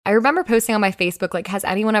remember posting on my Facebook, like, has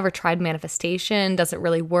anyone ever tried manifestation? Does it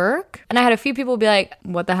really work? And I had a few people be like,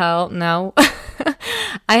 what the hell? No.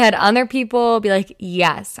 I had other people be like,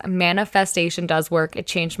 yes, manifestation does work. It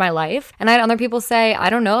changed my life. And I had other people say,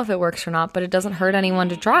 I don't know if it works or not, but it doesn't hurt anyone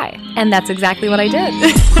to try. And that's exactly what I did.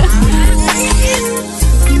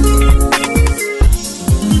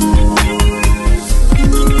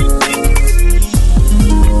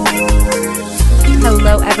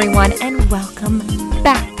 Hello, everyone, and welcome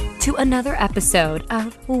back to another episode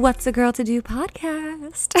of What's a Girl to Do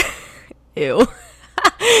podcast. Ew.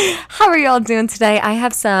 How are y'all doing today? I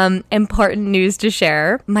have some important news to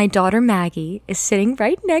share. My daughter Maggie is sitting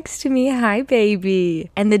right next to me. Hi,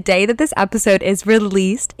 baby. And the day that this episode is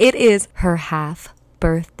released, it is her half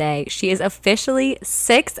birthday. She is officially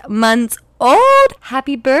 6 months old.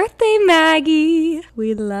 Happy birthday, Maggie.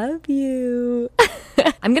 We love you.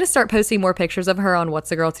 I'm going to start posting more pictures of her on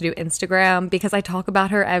What's a Girl to Do Instagram because I talk about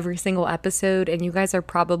her every single episode and you guys are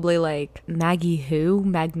probably like, Maggie who?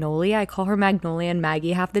 Magnolia? I call her Magnolia and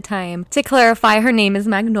Maggie half the time. To clarify, her name is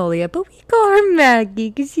Magnolia, but we call her Maggie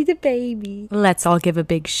because she's a baby. Let's all give a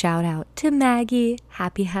big shout out to Maggie.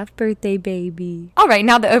 Happy half birthday, baby. All right,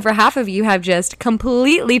 now that over half of you have just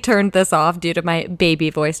completely turned this off due to my baby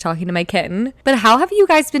voice talking to my kitten, but how have you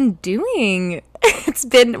guys been doing? It's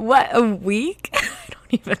been, what, a week?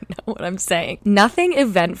 I don't even know what I'm saying. Nothing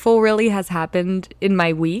eventful really has happened in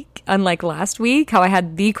my week, unlike last week, how I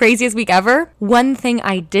had the craziest week ever. One thing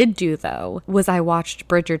I did do, though, was I watched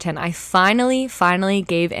Bridgerton. I finally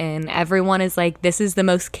gave in. Everyone is like, this is the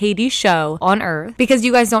most Katie show on earth. Because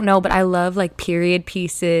you guys don't know, but I love, like, period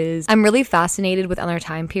pieces. I'm really fascinated with other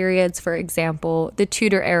time periods. For example, the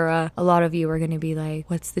Tudor era. A lot of you are going to be like,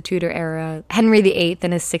 what's the Tudor era? Henry VIII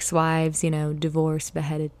and his 6 wives, you know, divorced,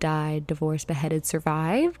 beheaded, died, divorced, beheaded, survived.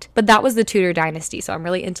 But that was the Tudor dynasty, so I'm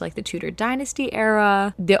really into like the Tudor dynasty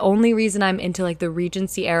era. The only reason I'm into like the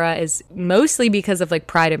Regency era is mostly because of like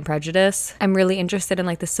Pride and Prejudice. I'm really interested in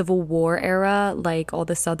like the Civil War era, like all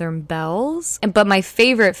the Southern belles. But my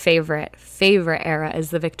favorite era is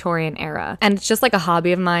the Victorian era. And it's just like a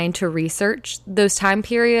hobby of mine to research those time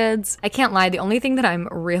periods. I can't lie, the only thing that I'm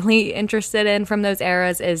really interested in from those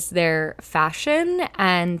eras is their fashion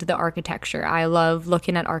and the architecture. I love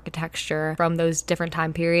looking at architecture from those different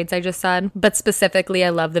time periods I just said, but specifically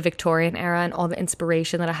I love the Victorian era and all the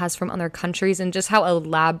inspiration that it has from other countries and just how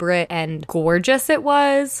elaborate and gorgeous it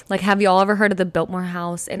was. Like, have y'all ever heard of the Biltmore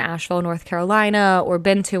House in Asheville, North Carolina, or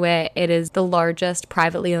been to it? It is the largest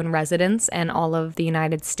privately owned residence in all of the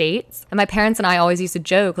United States. And my parents and I always used to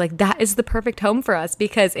joke, like, that is the perfect home for us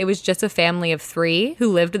because it was just a family of 3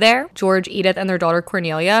 who lived there, George, Edith, and their daughter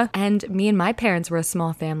Cornelia. And me and my parents were a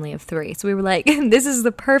small family of 3. So we were like, this is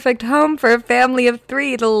the perfect home for a family of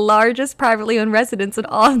 3, the largest privately owned residence in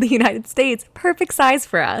all of the United States. Perfect size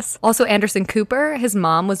for us. Also, Anderson Cooper, his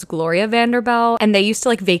mom was Gloria Vanderbilt, and they used to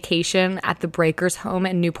like vacation at the Breakers home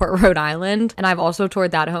in Newport, Rhode Island. And I've also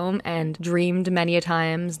toured that home and dreamed many a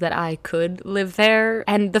times that I could live there.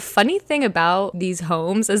 And the funny thing about these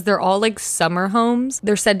homes is they're all like summer homes.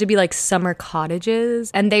 They're said to be like summer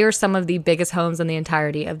cottages, and they are some of the biggest homes in the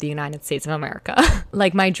entirety of the United States of America.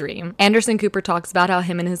 Like my dream. Anderson Cooper talks about how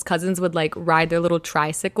him and his cousins would like ride their little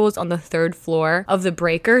tricycles on the 3rd floor of the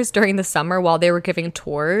Breakers during the summer while they were giving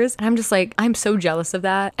tours. And I'm just like, I'm so jealous of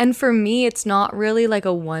that. And for me, it's not really like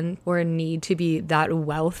a want or a need to be that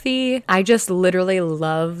wealthy. I just literally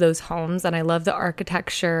love those homes and I love the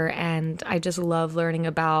architecture and I just love learning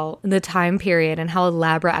about the time period and how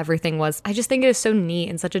elaborate everything was. I just think it is so neat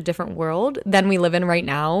in such a different world than we live in right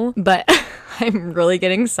now. But I'm really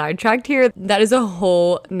getting sidetracked here. That is a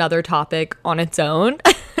whole nother topic on its own.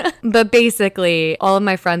 But basically, all of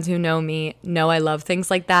my friends who know me know I love things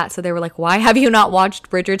like that. So they were like, why have you not watched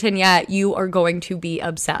Bridgerton yet? You are going to be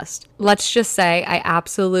obsessed. Let's just say I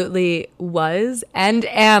absolutely was and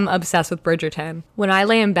am obsessed with Bridgerton. When I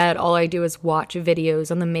lay in bed, all I do is watch videos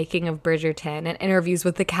on the making of Bridgerton and interviews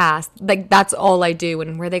with the cast. Like, that's all I do,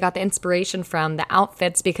 and where they got the inspiration from, the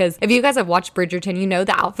outfits. Because if you guys have watched Bridgerton, you know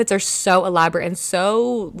the outfits are so elaborate and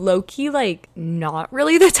so low-key, like, not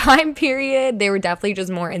really the time period. They were definitely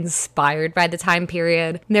just more inspired by the time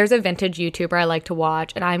period. There's a vintage YouTuber I like to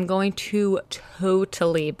watch, and I'm going to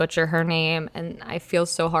totally butcher her name, and I feel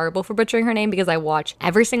so horrible for butchering her name because I watch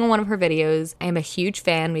every single one of her videos. I am a huge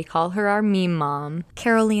fan. We call her our meme mom.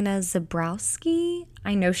 Carolina Zabrowski.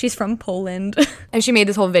 I know she's from Poland. And she made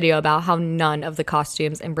this whole video about how none of the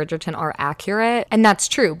costumes in Bridgerton are accurate. And that's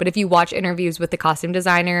true. But if you watch interviews with the costume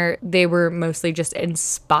designer, they were mostly just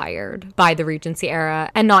inspired by the Regency era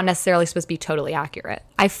and not necessarily supposed to be totally accurate.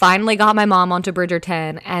 I finally got my mom onto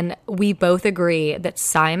Bridgerton, and we both agree that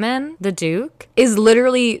Simon, the Duke, is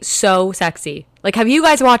literally so sexy. Like, have you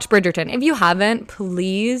guys watched Bridgerton? If you haven't,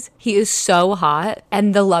 please. He is so hot,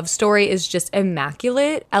 and the love story is just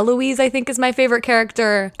immaculate. Eloise, I think, is my favorite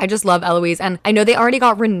character. I just love Eloise, and I know they already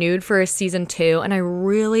got renewed for a season 2, and I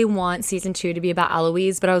really want season 2 to be about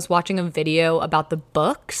Eloise, but I was watching a video about the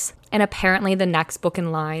books, and apparently the next book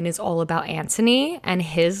in line is all about Anthony and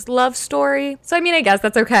his love story. So, I mean, I guess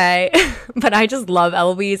that's okay. But I just love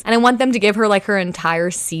Eloise. And I want them to give her like her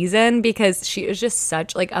entire season because she is just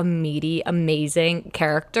such like a meaty, amazing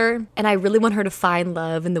character. And I really want her to find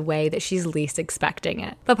love in the way that she's least expecting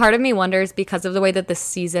it. But part of me wonders, because of the way that this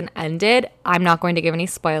season ended, I'm not going to give any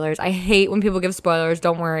spoilers. I hate when people give spoilers,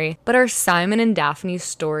 don't worry. But are Simon and Daphne's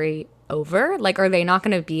story over? Like, are they not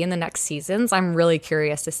going to be in the next seasons? I'm really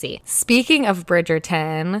curious to see. Speaking of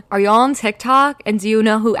Bridgerton, are y'all on TikTok? And do you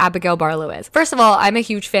know who Abigail Barlow is? First of all, I'm a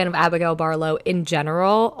huge fan of Abigail Barlow in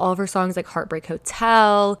general. All of her songs like Heartbreak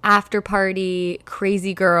Hotel, After Party,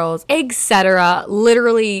 Crazy Girls, etc.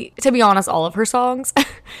 Literally, to be honest, all of her songs.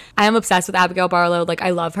 I am obsessed with Abigail Barlow. Like, I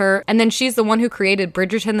love her. And then she's the one who created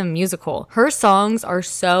Bridgerton the musical. Her songs are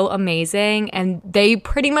so amazing, and they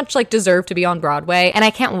pretty much like deserve to be on Broadway. And I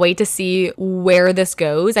can't wait to see where this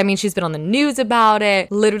goes. I mean, she's been on the news about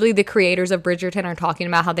it. Literally, the creators of Bridgerton are talking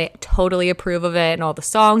about how they totally approve of it and all the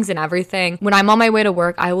songs and everything. When I'm on my way to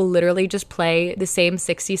work, I will literally just play the same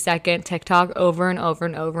 60-second TikTok over and over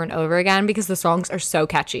and over and over again because the songs are so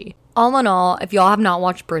catchy. All in all, if y'all have not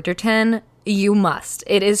watched Bridgerton, you must.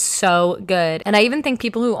 It is so good. And I even think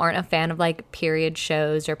people who aren't a fan of like period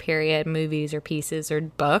shows or period movies or pieces or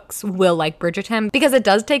books will like Bridgerton because it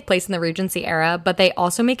does take place in the Regency era, but they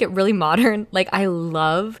also make it really modern. Like, I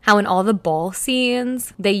love how in all the ball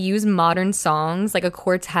scenes, they use modern songs, like a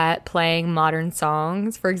quartet playing modern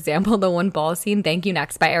songs. For example, the one ball scene, Thank You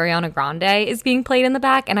Next by Ariana Grande, is being played in the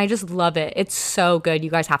back, and I just love it. It's so good. You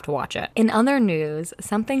guys have to watch it. In other news,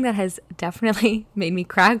 something that has definitely made me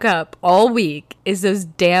crack up all week is those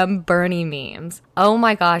damn Bernie memes. Oh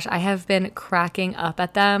my gosh, I have been cracking up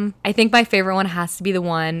at them. I think my favorite one has to be the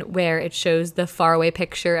one where it shows the faraway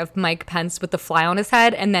picture of Mike Pence with the fly on his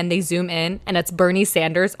head, and then they zoom in and it's Bernie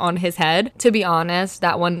Sanders on his head. To be honest,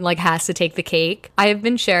 that one like has to take the cake. I have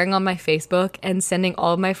been sharing on my Facebook and sending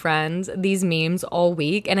all of my friends these memes all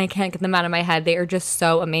week, and I can't get them out of my head. They are just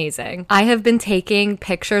so amazing. I have been taking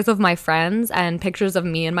pictures of my friends and pictures of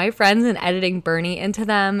me and my friends and editing Bernie into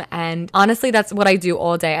them, and honestly, that's what I do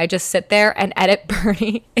all day. I just sit there and edit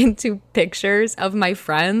Bernie into pictures of my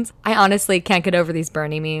friends. I honestly can't get over these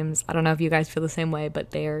Bernie memes. I don't know if you guys feel the same way,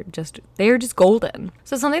 but they are just golden.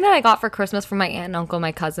 So something that I got for Christmas from my aunt and uncle,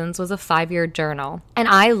 my cousins, was a 5-year journal. And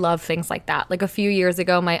I love things like that. Like a few years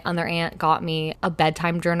ago, my other aunt got me a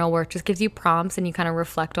bedtime journal where it just gives you prompts and you kind of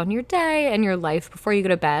reflect on your day and your life before you go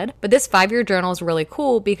to bed. But this 5-year journal is really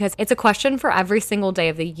cool because it's a question for every single day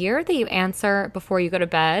of the year that you answer before you go to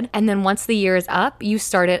bed. And then once the year is up, you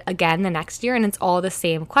start it again the next year, and it's all the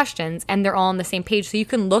same questions and they're all on the same page. So you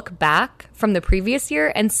can look back from the previous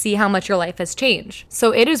year and see how much your life has changed.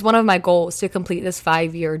 So it is one of my goals to complete this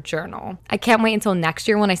 5-year journal. I can't wait until next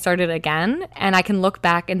year when I start it again, and I can look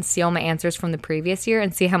back and see all my answers from the previous year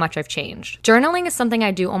and see how much I've changed. Journaling is something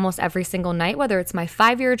I do almost every single night, whether it's my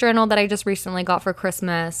 5-year journal that I just recently got for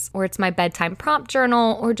Christmas, or it's my bedtime prompt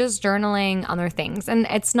journal, or just journaling other things. And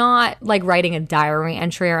it's not like writing a diary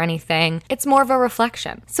entry or anything. It's more of a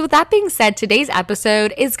reflection. So with that being said, today's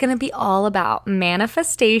episode is going to be all about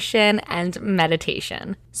manifestation and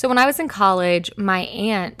meditation. So when I was in college, my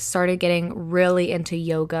aunt started getting really into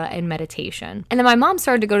yoga and meditation. And then my mom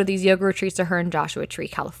started to go to these yoga retreats to her in Joshua Tree,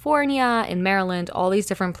 California, in Maryland, all these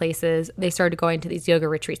different places. They started going to these yoga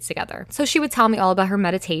retreats together. So she would tell me all about her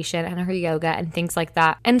meditation and her yoga and things like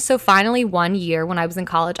that. And so finally one year when I was in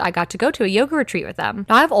college, I got to go to a yoga retreat with them.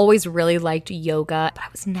 Now I've always really liked yoga, but I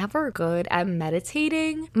was never good at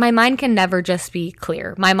meditating. My mind can never just be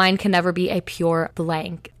clear. My mind can never be a pure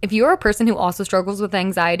blank. If you're a person who also struggles with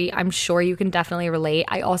anxiety anxiety, I'm sure you can definitely relate.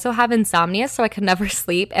 I also have insomnia, so I can never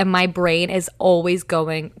sleep and my brain is always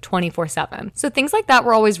going 24/7. So things like that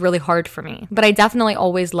were always really hard for me. But I definitely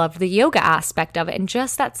always loved the yoga aspect of it and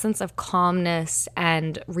just that sense of calmness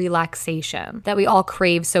and relaxation that we all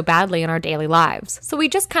crave so badly in our daily lives. So we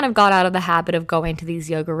just kind of got out of the habit of going to these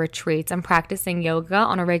yoga retreats and practicing yoga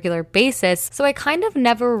on a regular basis. So I kind of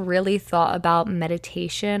never really thought about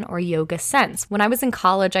meditation or yoga since. When I was in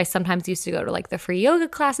college, I sometimes used to go to like the free yoga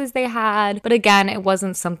classes they had. But again, it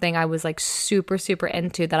wasn't something I was like super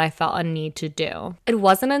into that I felt a need to do. It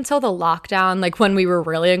wasn't until the lockdown, like when we were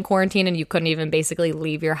really in quarantine and you couldn't even basically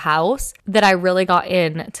leave your house, that I really got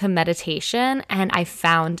into meditation and I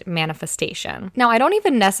found manifestation. Now, I don't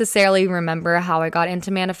even necessarily remember how I got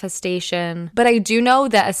into manifestation, but I do know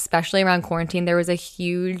that especially around quarantine, there was a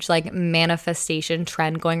huge like manifestation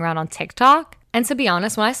trend going around on TikTok. And to be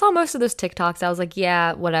honest, when I saw most of those TikToks, I was like,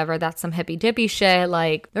 yeah, whatever, that's some hippy dippy shit.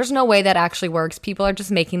 Like, there's no way that actually works. People are just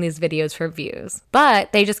making these videos for views.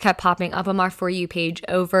 But they just kept popping up on my For You page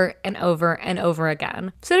over and over and over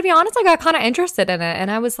again. So to be honest, I got kind of interested in it. And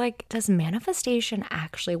I was like, does manifestation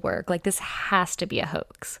actually work? Like, this has to be a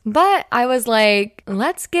hoax. But I was like,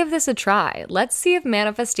 let's give this a try. Let's see if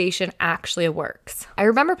manifestation actually works. I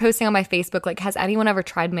remember posting on my Facebook, like, has anyone ever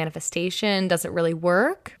tried manifestation? Does it really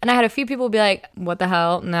work? And I had a few people be like, what the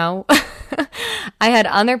hell? No. I had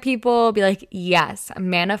other people be like, yes,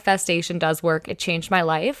 manifestation does work. It changed my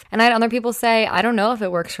life. And I had other people say, I don't know if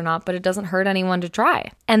it works or not, but it doesn't hurt anyone to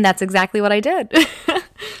try. And that's exactly what I did.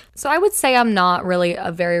 So I would say I'm not really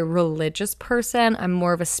a very religious person. I'm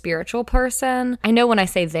more of a spiritual person. I know when I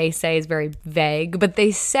say they say is very vague, but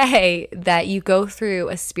they say that you go through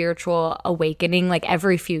a spiritual awakening like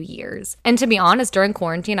every few years. And to be honest, during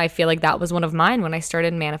quarantine, I feel like that was one of mine when I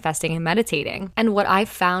started manifesting and meditating. And what I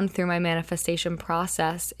found through my manifestation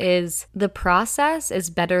process is the process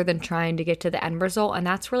is better than trying to get to the end result. And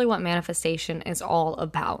that's really what manifestation is all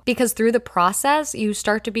about. Because through the process, you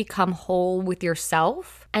start to become whole with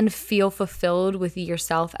yourself and feel fulfilled with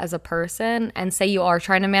yourself as a person. And say you are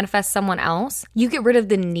trying to manifest someone else, you get rid of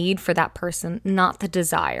the need for that person, not the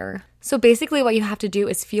desire. So basically what you have to do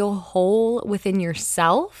is feel whole within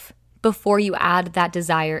yourself before you add that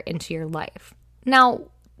desire into your life. Now,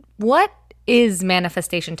 what is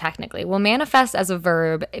manifestation technically? Well, manifest as a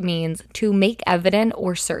verb, it means to make evident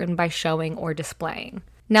or certain by showing or displaying.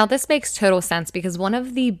 Now, this makes total sense because one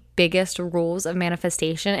of the biggest rules of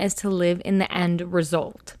manifestation is to live in the end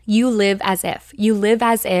result. You live as if. You live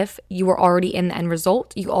as if you were already in the end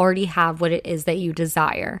result. You already have what it is that you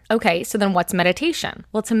desire. Okay, so then what's meditation?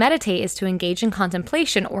 Well, to meditate is to engage in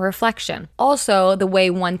contemplation or reflection. Also, the way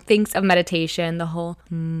one thinks of meditation, the whole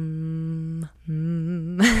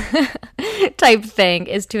type thing,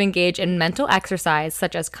 is to engage in mental exercise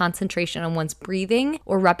such as concentration on one's breathing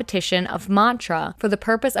or repetition of mantra for the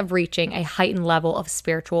purpose of reaching a heightened level of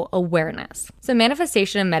spiritual awareness. So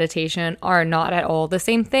manifestation and meditation are not at all the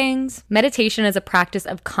same things. Meditation is a practice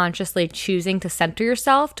of consciously choosing to center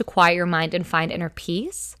yourself, to quiet your mind and find inner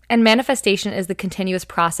peace. And manifestation is the continuous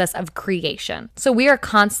process of creation. So we are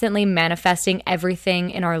constantly manifesting everything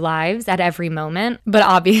in our lives at every moment, but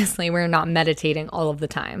obviously we're not meditating all of the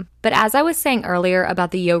time. But as I was saying earlier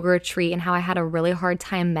about the yoga retreat and how I had a really hard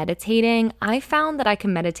time meditating, I found that I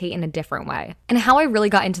can meditate in a different way. And how I really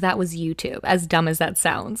got into that was YouTube, as dumb as that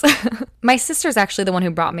sounds. My sister's actually the one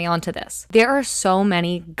who brought me onto this. There are so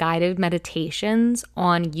many guided meditations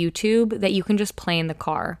on YouTube that you can just play in the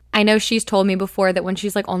car. I know she's told me before that when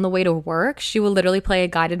she's like on the way to work, she will literally play a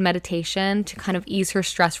guided meditation to kind of ease her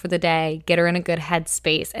stress for the day, get her in a good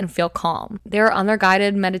headspace, and feel calm. There are other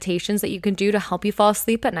guided meditations that you can do to help you fall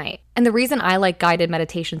asleep at night. And the reason I like guided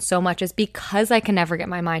meditation so much is because I can never get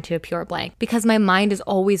my mind to a pure blank, because my mind is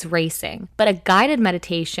always racing. But a guided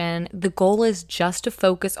meditation, the goal is just to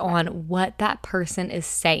focus on what that person is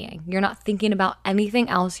saying. You're not thinking about anything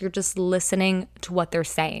else. You're just listening to what they're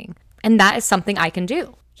saying. And that is something I can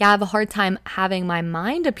do. Yeah, I have a hard time having my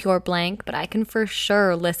mind a pure blank, but I can for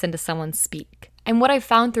sure listen to someone speak. And what I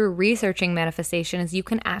found through researching manifestation is you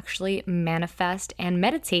can actually manifest and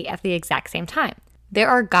meditate at the exact same time. There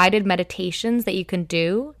are guided meditations that you can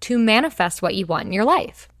do to manifest what you want in your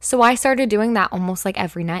life. So I started doing that almost like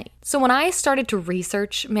every night. So when I started to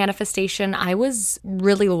research manifestation, I was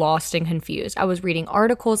really lost and confused. I was reading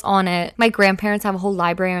articles on it. My grandparents have a whole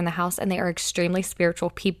library in the house and they are extremely spiritual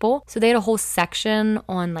people. So they had a whole section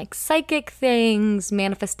on like psychic things,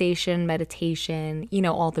 manifestation, meditation,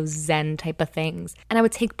 all those Zen type of things. And I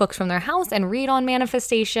would take books from their house and read on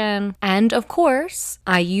manifestation. And of course,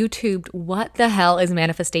 I YouTubed what the hell is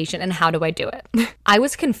manifestation and how do I do it? I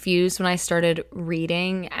was confused when I started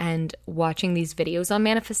reading and watching these videos on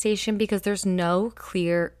manifestation because there's no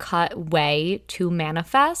clear-cut way to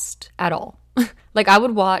manifest at all. Like, I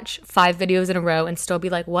would watch 5 videos in a row and still be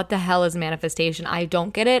like, what the hell is manifestation? I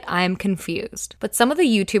don't get it. I'm confused. But some of the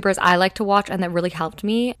YouTubers I like to watch and that really helped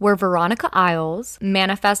me were Veronica Isles,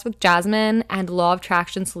 Manifest with Jasmine, and Law of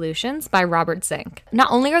Attraction Solutions by Robert Zink.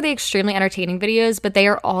 Not only are they extremely entertaining videos, but they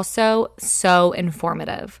are also so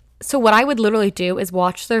informative. So what I would literally do is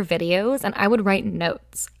watch their videos and I would write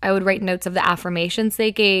notes. I would write notes of the affirmations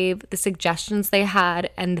they gave, the suggestions they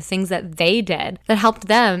had, and the things that they did that helped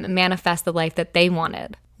them manifest the life that they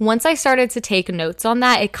wanted. Once I started to take notes on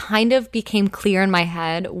that, it kind of became clear in my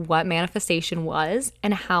head what manifestation was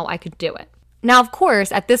and how I could do it. Now, of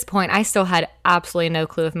course, at this point, I still had absolutely no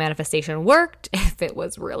clue if manifestation worked, if it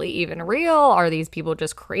was really even real. Are these people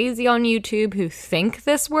just crazy on YouTube who think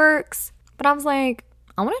this works? But I was like,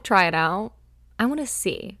 I want to try it out. I want to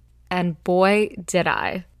see. And boy, did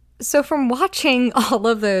I. So from watching all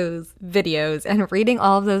of those videos and reading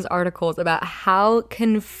all of those articles about how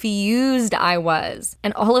confused I was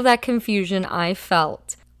and all of that confusion I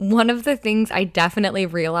felt, one of the things I definitely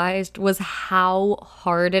realized was how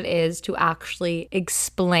hard it is to actually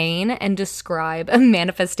explain and describe a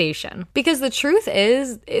manifestation. Because the truth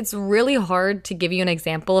is, it's really hard to give you an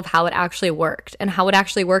example of how it actually worked and how it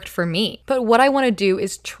actually worked for me. But what I want to do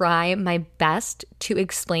is try my best to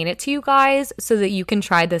explain it to you guys so that you can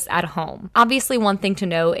try this at home. Obviously, one thing to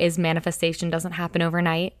know is manifestation doesn't happen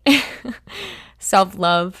overnight.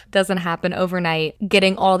 Self-love doesn't happen overnight.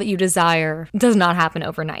 Getting all that you desire does not happen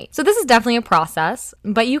overnight. So this is definitely a process,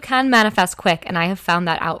 but you can manifest quick, and I have found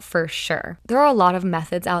that out for sure. There are a lot of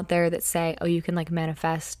methods out there that say, oh, you can like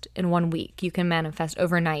manifest in 1 week. You can manifest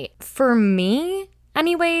overnight. For me,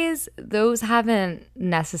 anyways, those haven't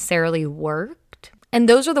necessarily worked. And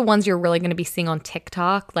those are the ones you're really going to be seeing on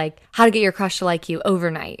TikTok, like how to get your crush to like you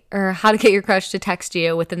overnight or how to get your crush to text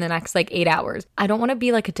you within the next 8 hours. I don't want to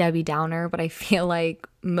be like a Debbie Downer, but I feel like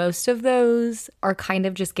most of those are kind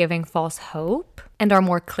of just giving false hope and are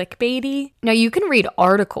more clickbaity. Now, you can read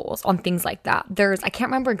articles on things like that. I can't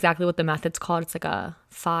remember exactly what the method's called. It's like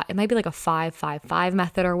it might be like a 5-5-5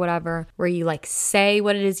 method or whatever, where you say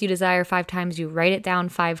what it is you desire 5 times, you write it down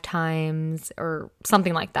 5 times or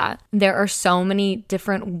something like that. There are so many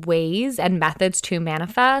different ways and methods to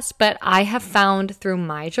manifest, but I have found through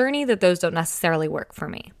my journey that those don't necessarily work for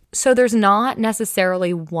me. So there's not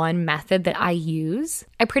necessarily one method that I use.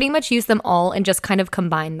 I pretty much use them all and just kind of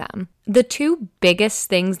combine them. The 2 biggest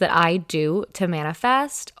things that I do to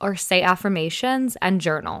manifest are say affirmations and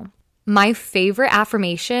journal. My favorite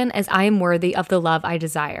affirmation is I am worthy of the love I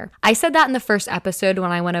desire. I said that in the first episode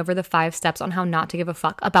when I went over the 5 steps on how not to give a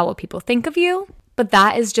fuck about what people think of you. But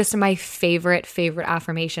that is just my favorite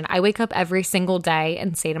affirmation. I wake up every single day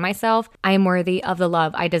and say to myself, I am worthy of the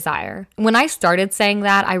love I desire. When I started saying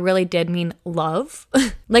that, I really did mean love,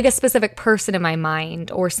 like a specific person in my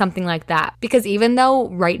mind or something like that. Because even though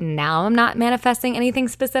right now I'm not manifesting anything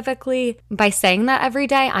specifically, by saying that every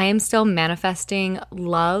day, I am still manifesting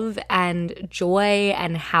love and joy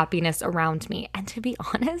and happiness around me. And to be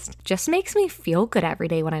honest, just makes me feel good every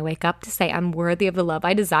day when I wake up to say I'm worthy of the love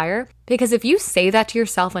I desire. Because if you say that to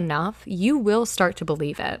yourself enough, you will start to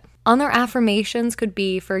believe it. Other affirmations could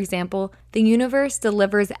be, for example, the universe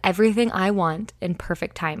delivers everything I want in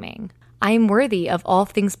perfect timing. I am worthy of all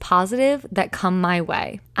things positive that come my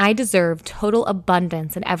way. I deserve total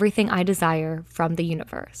abundance in everything I desire from the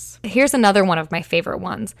universe. Here's another one of my favorite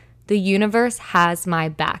ones. The universe has my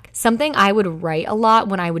back. Something I would write a lot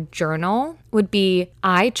when I would journal would be,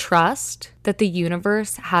 I trust that the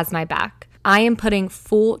universe has my back. I am putting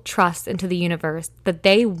full trust into the universe that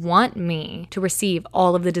they want me to receive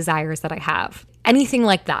all of the desires that I have. Anything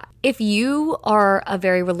like that. If you are a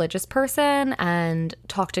very religious person and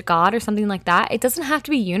talk to God or something like that, it doesn't have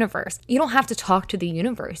to be universe. You don't have to talk to the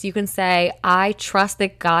universe. You can say, I trust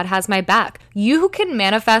that God has my back. You can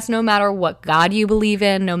manifest no matter what God you believe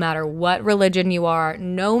in, no matter what religion you are,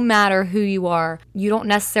 no matter who you are. You don't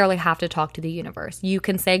necessarily have to talk to the universe. You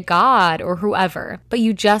can say God or whoever, but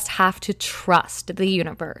you just have to trust the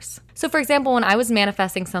universe. So for example, when I was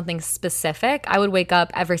manifesting something specific, I would wake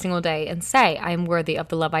up every single day and say, I am worthy of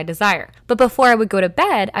the love I desire. But before I would go to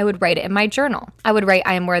bed, I would write it in my journal. I would write,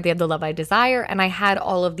 I am worthy of the love I desire. And I had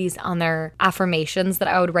all of these other affirmations that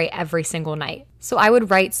I would write every single night. So I would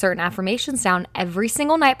write certain affirmations down every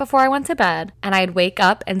single night before I went to bed, and I'd wake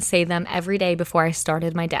up and say them every day before I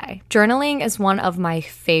started my day. Journaling is one of my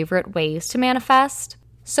favorite ways to manifest.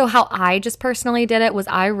 So how I just personally did it was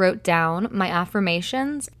I wrote down my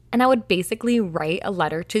affirmations and I would basically write a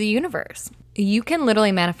letter to the universe. You can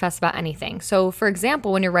literally manifest about anything. So for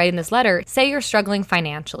example, when you're writing this letter, say you're struggling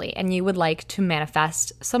financially and you would like to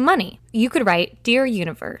manifest some money. You could write, "Dear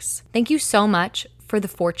Universe, thank you so much for the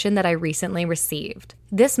fortune that I recently received.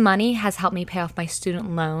 This money has helped me pay off my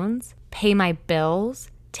student loans, pay my bills,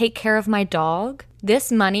 take care of my dog.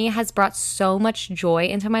 This money has brought so much joy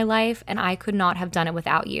into my life and I could not have done it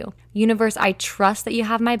without you. Universe, I trust that you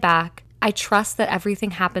have my back. I trust that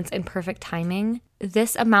everything happens in perfect timing.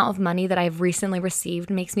 This amount of money that I've recently received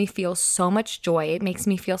makes me feel so much joy. It makes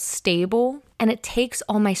me feel stable and it takes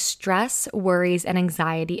all my stress, worries, and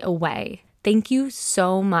anxiety away. Thank you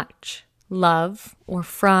so much. Love," or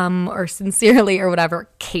 "from," or "sincerely," or whatever,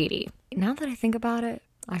 "Katie." Now that I think about it,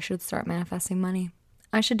 I should start manifesting money.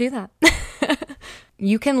 I should do that.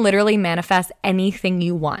 You can literally manifest anything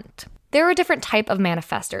you want. There are different type of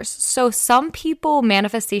manifestors. So some people,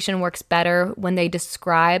 manifestation works better when they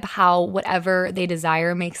describe how whatever they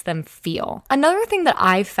desire makes them feel. Another thing that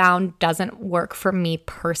I've found doesn't work for me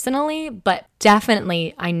personally, but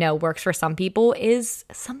definitely I know works for some people, is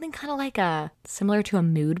something kind of like similar to a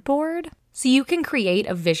mood board. So you can create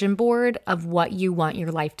a vision board of what you want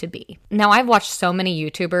your life to be. Now, I've watched so many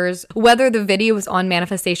YouTubers, whether the video is on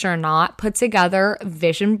manifestation or not, put together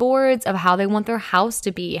vision boards of how they want their house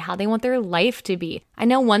to be, how they want their life to be. I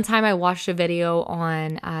know one time I watched a video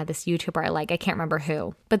on this YouTuber I can't remember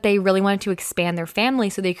who, but they really wanted to expand their family,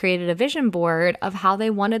 so they created a vision board of how they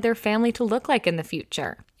wanted their family to look like in the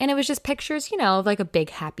future. And it was just pictures, of like a big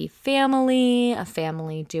happy family, a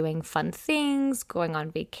family doing fun things, going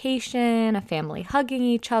on vacation, a family hugging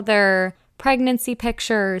each other, pregnancy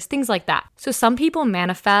pictures, things like that. So some people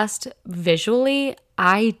manifest visually.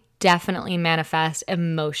 I definitely manifest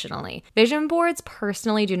emotionally. Vision boards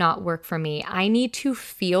personally do not work for me. I need to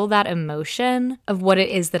feel that emotion of what it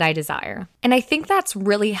is that I desire. And I think that's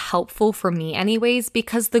really helpful for me anyways,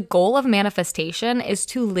 because the goal of manifestation is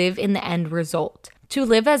to live in the end result. To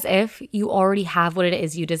live as if you already have what it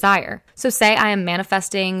is you desire. So say I am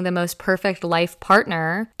manifesting the most perfect life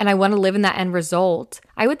partner and I want to live in that end result.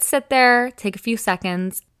 I would sit there, take a few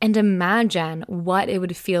seconds, and imagine what it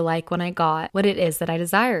would feel like when I got what it is that I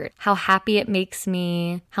desired. How happy it makes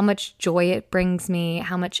me, how much joy it brings me,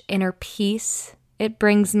 how much inner peace it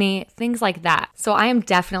brings me, things like that. So I am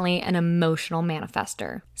definitely an emotional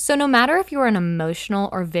manifester. So no matter if you're an emotional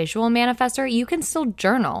or visual manifester, you can still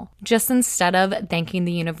journal. Just instead of thanking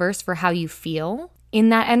the universe for how you feel in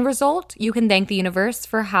that end result, you can thank the universe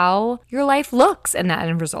for how your life looks in that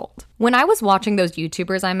end result. When I was watching those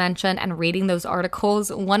YouTubers I mentioned and reading those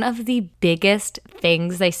articles, one of the biggest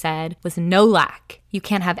things they said was no lack. You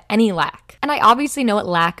can't have any lack. And I obviously know what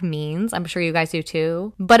lack means. I'm sure you guys do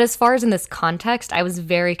too. But as far as in this context, I was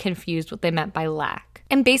very confused what they meant by lack.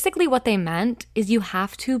 And basically what they meant is you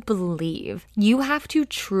have to believe. You have to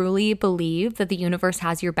truly believe that the universe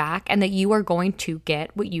has your back and that you are going to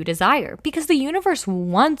get what you desire. Because the universe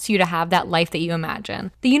wants you to have that life that you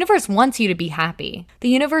imagine. The universe wants you to be happy. The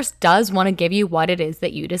universe does want to give you what it is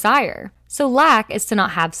that you desire. So lack is to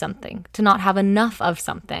not have something, to not have enough of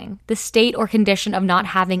something. The state or condition of not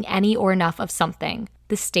having any or enough of something.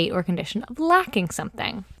 The state or condition of lacking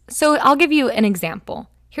something. So I'll give you an example.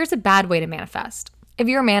 Here's a bad way to manifest. If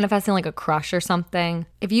you're manifesting like a crush or something,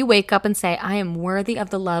 if you wake up and say, I am worthy of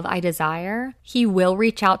the love I desire, he will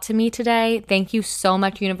reach out to me today. Thank you so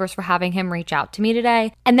much, universe, for having him reach out to me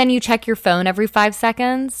today. And then you check your phone every 5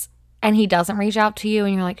 seconds and he doesn't reach out to you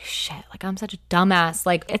and you're like, shit, like I'm such a dumbass.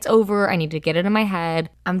 Like it's over. I need to get it in my head.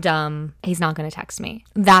 I'm dumb. He's not going to text me.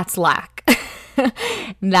 That's lack.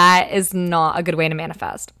 That is not a good way to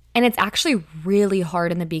manifest. And it's actually really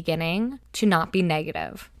hard in the beginning to not be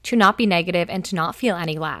negative and to not feel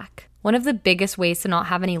any lack. One of the biggest ways to not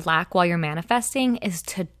have any lack while you're manifesting is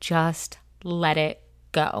to just let it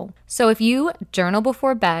go. So if you journal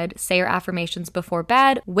before bed, say your affirmations before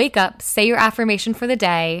bed, wake up, say your affirmation for the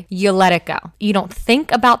day, you let it go. You don't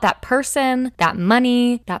think about that person, that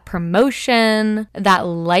money, that promotion, that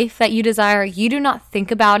life that you desire. You do not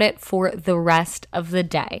think about it for the rest of the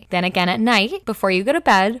day. Then again at night, before you go to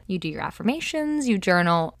bed, you do your affirmations, you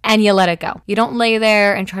journal, and you let it go. You don't lay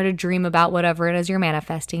there and try to dream about whatever it is you're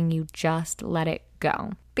manifesting. You just let it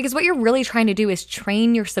go. Because what you're really trying to do is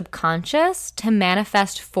train your subconscious to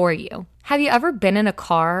manifest for you. Have you ever been in a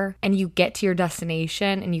car and you get to your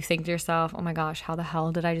destination and you think to yourself, oh my gosh, how the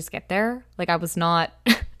hell did I just get there? Like I was not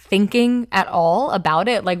thinking at all about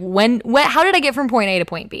it. Like how did I get from point A to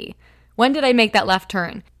point B? When did I make that left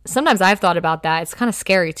turn? Sometimes I've thought about that. It's kind of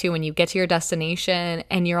scary too when you get to your destination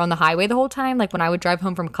and you're on the highway the whole time. Like when I would drive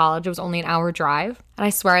home from college, it was only an hour drive. And I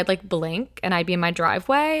swear I'd like blink and I'd be in my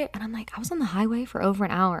driveway. And I'm like, I was on the highway for over an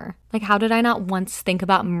hour. Like, how did I not once think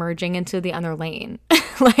about merging into the other lane?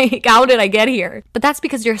 Like, how did I get here? But that's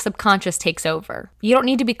because your subconscious takes over. You don't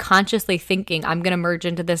need to be consciously thinking, I'm going to merge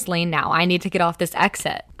into this lane now. I need to get off this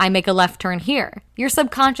exit. I make a left turn here. Your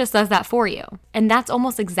subconscious does that for you. And that's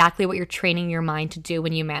almost exactly what you're training your mind to do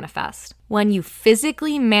when you manifest. When you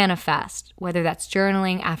physically manifest, whether that's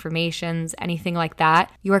journaling, affirmations, anything like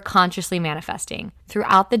that, you are consciously manifesting.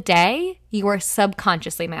 Throughout the day, you are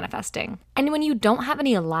subconsciously manifesting. And when you don't have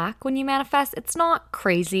any lack when you manifest, it's not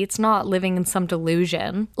crazy. It's not living in some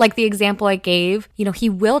delusion. Like the example I gave, he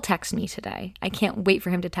will text me today. I can't wait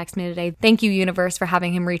for him to text me today. Thank you, universe, for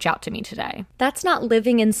having him reach out to me today. That's not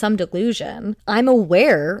living in some delusion. I'm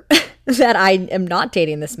aware that I am not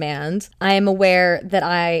dating this man. I am aware that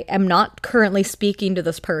I am not currently speaking to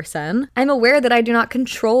this person. I'm aware that I do not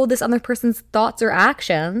control this other person's thoughts or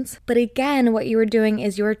actions. But again, what you are doing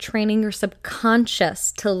is you are training your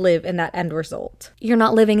subconscious to live in that end result. You're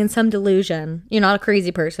not living in some delusion. You're not a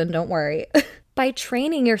crazy person, don't worry. By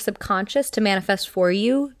training your subconscious to manifest for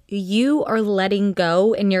you, you are letting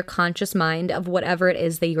go in your conscious mind of whatever it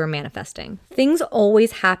is that you are manifesting. Things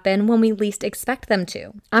always happen when we least expect them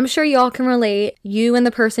to. I'm sure you all can relate. You and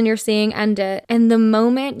the person you're seeing end it. And the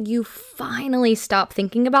moment you finally stop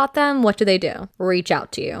thinking about them, what do? Reach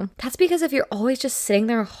out to you. That's because if you're always just sitting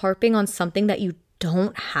there harping on something that you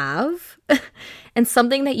don't have and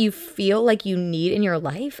something that you feel like you need in your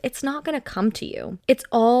life, it's not going to come to you. It's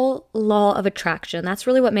all law of attraction. That's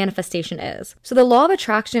really what manifestation is. So the law of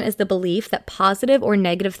attraction is the belief that positive or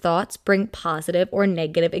negative thoughts bring positive or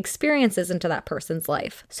negative experiences into that person's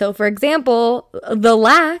life. So for example, the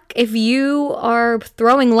lack, if you are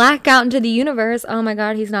throwing lack out into the universe, oh my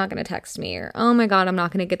God, he's not going to text me, or oh my God, I'm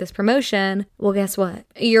not going to get this promotion. Well, guess what?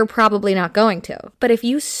 You're probably not going to. But if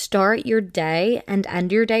you start your day and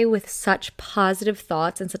end your day with such positive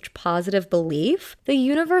thoughts and such positive belief, the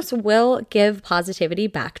universe will give positivity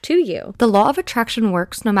back to you. The law of attraction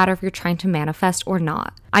works no matter if you're trying to manifest or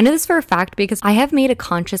not. I know this for a fact because I have made a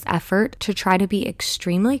conscious effort to try to be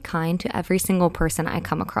extremely kind to every single person I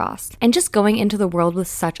come across. And just going into the world with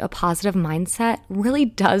such a positive mindset really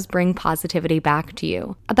does bring positivity back to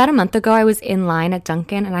you. About a month ago, I was in line at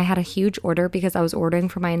Dunkin' and I had a huge order because I was ordering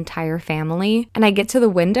for my entire family. And I get to the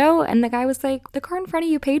window and the guy was like, the car in front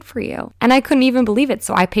of you paid for you. And I couldn't even believe it,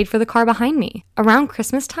 so I paid for the car behind me. Around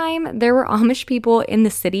Christmas time, there were Amish people in the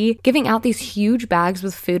city giving out these huge bags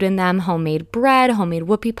with food in them, homemade bread, homemade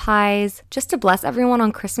whoopie pies, just to bless everyone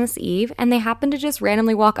on Christmas Eve. And they happened to just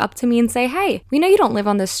randomly walk up to me and say, hey, we know you don't live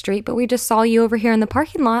on this street, but we just saw you over here in the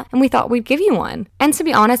parking lot and we thought we'd give you one. And to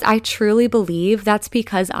be honest, I truly believe that's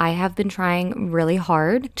because I have been trying really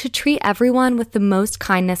hard to treat everyone with the most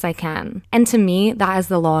kindness I can. And to me, that is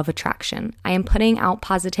the law of attraction. I am putting out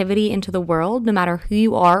positivity into the world, no matter who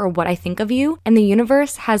you are or what I think of you, and the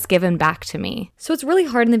universe has given back to me. So it's really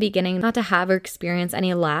hard in the beginning not to have or experience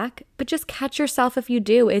any lack, but just catch yourself if you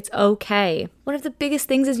do. It's okay. One of the biggest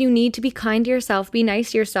things is you need to be kind to yourself, be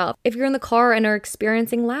nice to yourself. If you're in the car and are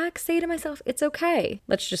experiencing lack, say to myself, it's okay.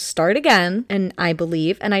 Let's just start again. And I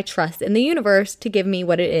believe and I trust in the universe to give me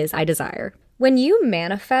what it is I desire. When you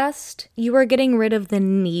manifest, you are getting rid of the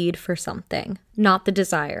need for something, not the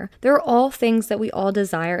desire. There are all things that we all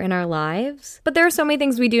desire in our lives, but there are so many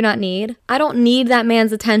things we do not need. I don't need that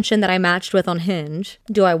man's attention that I matched with on Hinge.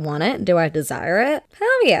 Do I want it? Do I desire it?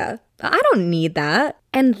 Hell yeah. I don't need that.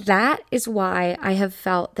 And that is why I have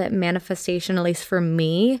felt that manifestation, at least for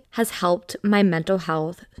me, has helped my mental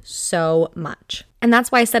health so much. And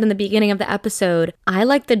that's why I said in the beginning of the episode, I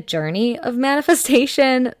like the journey of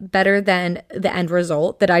manifestation better than the end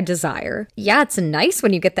result that I desire. Yeah, it's nice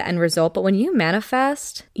when you get the end result, but when you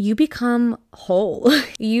manifest, you become whole.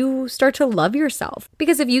 You start to love yourself.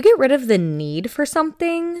 Because if you get rid of the need for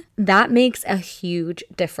something, that makes a huge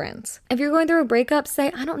difference. If you're going through a breakup,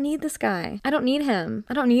 say, I don't need this guy. I don't need him.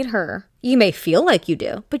 I don't need her. You may feel like you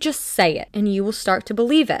do, but just say it and you will start to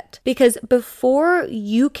believe it. Because before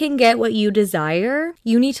you can get what you desire,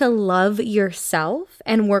 you need to love yourself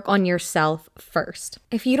and work on yourself first.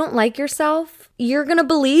 If you don't like yourself, you're going to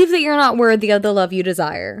believe that you're not worthy of the love you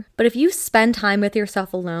desire. But if you spend time with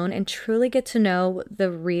yourself alone and truly get to know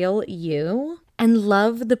the real you and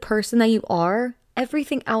love the person that you are,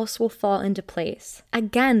 everything else will fall into place.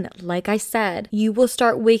 Again, like I said, you will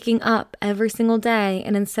start waking up every single day,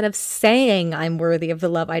 and instead of saying I'm worthy of the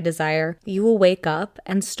love I desire, you will wake up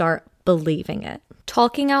and start believing it.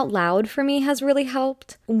 Talking out loud for me has really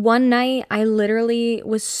helped. One night, I literally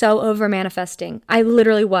was so over manifesting. I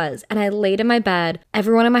literally was. And I laid in my bed.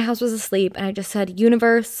 Everyone in my house was asleep. And I just said,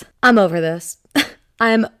 universe, I'm over this.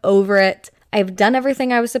 I'm over it. I've done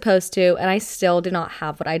everything I was supposed to, and I still do not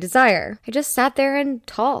have what I desire. I just sat there and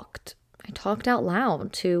talked. I talked out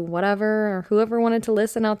loud to whatever or whoever wanted to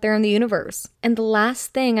listen out there in the universe. And the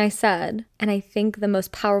last thing I said, and I think the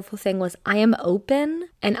most powerful thing, was I am open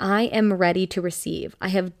and I am ready to receive. I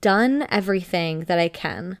have done everything that I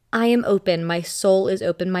can. I am open. My soul is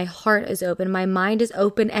open. My heart is open. My mind is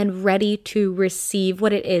open and ready to receive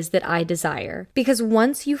what it is that I desire. Because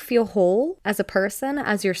once you feel whole as a person,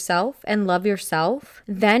 as yourself, and love yourself,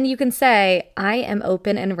 then you can say, I am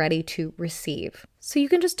open and ready to receive. So you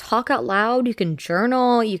can just talk out loud, you can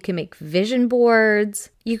journal, you can make vision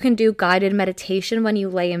boards, you can do guided meditation when you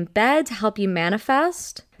lay in bed to help you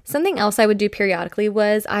manifest. Something else I would do periodically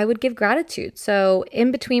was I would give gratitude. So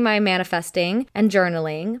in between my manifesting and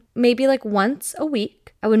journaling, maybe like once a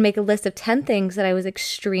week, I would make a list of 10 things that I was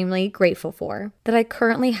extremely grateful for, that I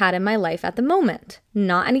currently had in my life at the moment.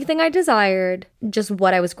 Not anything I desired, just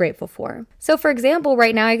what I was grateful for. So for example,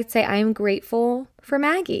 right now I could say I am grateful for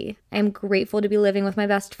Maggie. I am grateful to be living with my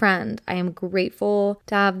best friend. I am grateful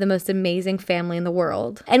to have the most amazing family in the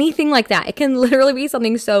world. Anything like that. It can literally be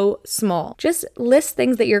something so small. Just list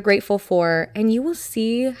things that you're grateful for and you will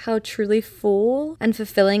see how truly full and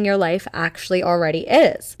fulfilling your life actually already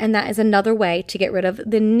is. And that is another way to get rid of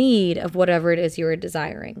the need of whatever it is you are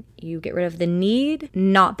desiring. You get rid of the need,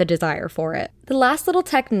 not the desire for it. The last little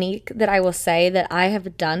technique that I will say that I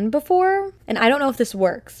have done before, and I don't know if this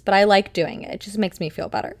works, but I like doing it. It just makes me feel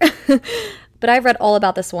better. But I've read all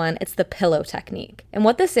about this one. It's the pillow technique. And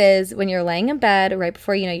what this is, when you're laying in bed right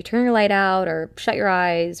before, you turn your light out or shut your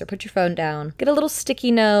eyes or put your phone down, get a little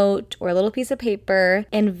sticky note or a little piece of paper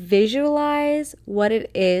and visualize what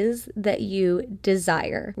it is that you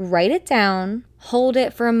desire. Write it down. Hold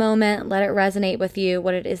it for a moment, let it resonate with you,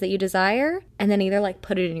 what it is that you desire, and then either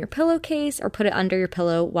put it in your pillowcase or put it under your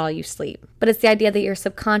pillow while you sleep. But it's the idea that your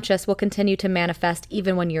subconscious will continue to manifest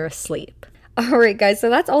even when you're asleep. All right, guys, so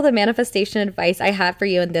that's all the manifestation advice I have for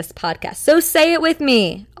you in this podcast. So say it with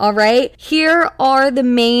me, all right? Here are the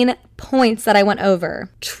main points that I went over.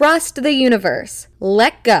 Trust the universe.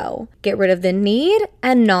 Let go. Get rid of the need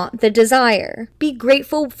and not the desire. Be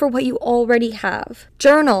grateful for what you already have.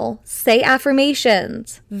 Journal. Say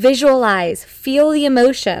affirmations. Visualize. Feel the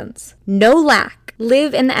emotions. No lack.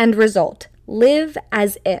 Live in the end result. Live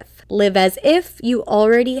as if. Live as if you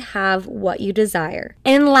already have what you desire.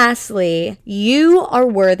 And lastly, you are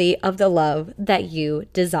worthy of the love that you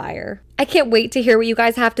desire. I can't wait to hear what you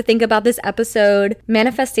guys have to think about this episode.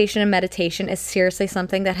 Manifestation and meditation is seriously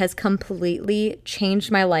something that has completely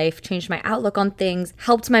changed my life, changed my outlook on things,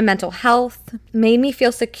 helped my mental health, made me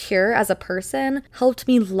feel secure as a person, helped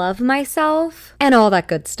me love myself, and all that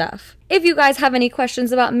good stuff. If you guys have any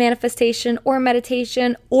questions about manifestation or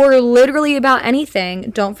meditation or literally about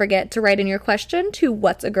anything, don't forget to write in your question to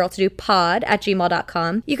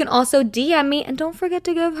whatsagirltodopod@gmail.com. You can also DM me and don't forget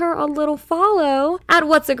to give her a little follow at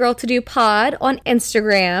whatsagirltodopod on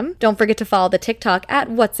Instagram. Don't forget to follow the TikTok at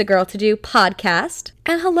whatsagirltodopodcast.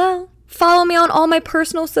 And hello. Follow me on all my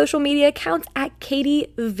personal social media accounts at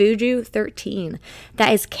KatieVugu13.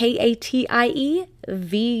 That is KatieVugu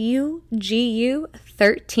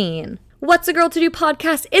 13. What's a Girl to Do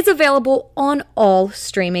podcast is available on all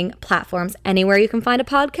streaming platforms. Anywhere you can find a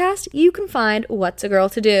podcast, you can find What's a Girl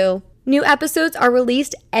to Do. New episodes are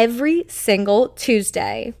released every single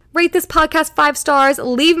Tuesday. Rate this podcast 5 stars,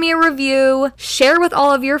 leave me a review, share with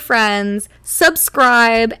all of your friends,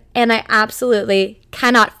 subscribe, and I absolutely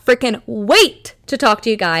cannot freaking wait to talk to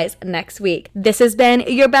you guys next week. This has been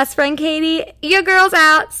your best friend, Katie. Your girl's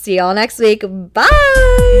out. See y'all next week.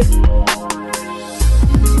 Bye!